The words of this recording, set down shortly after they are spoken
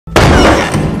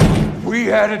We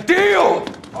had a deal!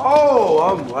 Oh,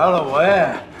 I'm well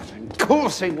aware. And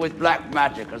coursing with black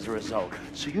magic as a result.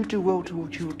 So you do well to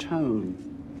watch your tone.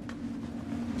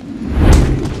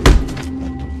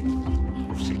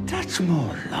 See, that's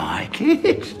more like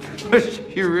it.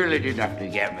 You really didn't have to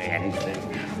get me anything.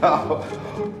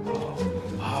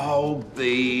 I'll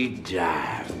be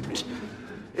damned.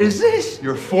 Is this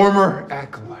Your former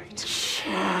acolyte.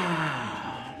 Chad?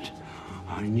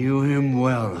 I knew him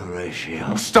well,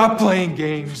 Horatio. Stop playing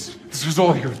games. This was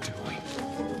all you're doing.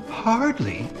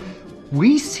 Hardly.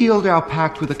 We sealed our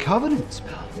pact with a covenant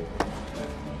spell.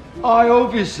 I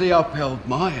obviously upheld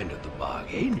my end of the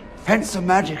bargain. Hence the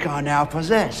magic I now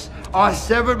possess. I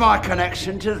severed my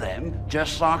connection to them,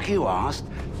 just like you asked.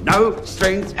 No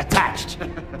strings attached.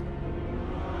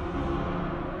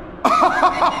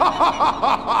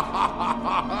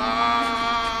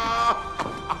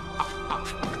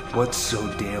 What's so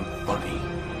damn funny?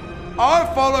 I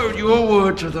followed your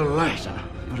word to the letter,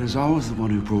 but as I was the one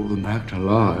who brought them back to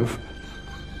life.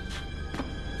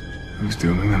 Who's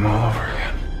doing them all over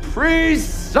again?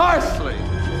 Precisely!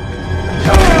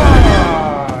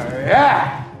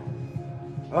 Yeah!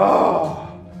 Oh!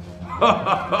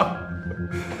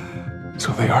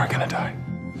 So they are gonna die.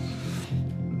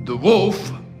 The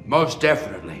wolf, most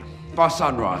definitely. By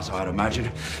sunrise, I'd imagine.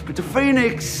 But the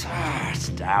phoenix, it's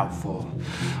doubtful.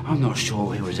 I'm not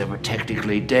sure he was ever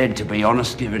technically dead, to be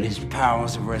honest, given his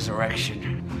powers of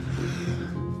resurrection.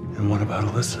 And what about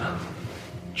Alyssa?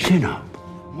 Chin up.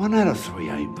 1 out of 3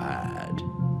 ain't bad.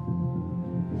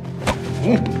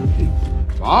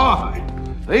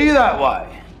 Fine. Be that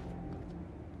way.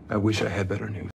 I wish I had better news.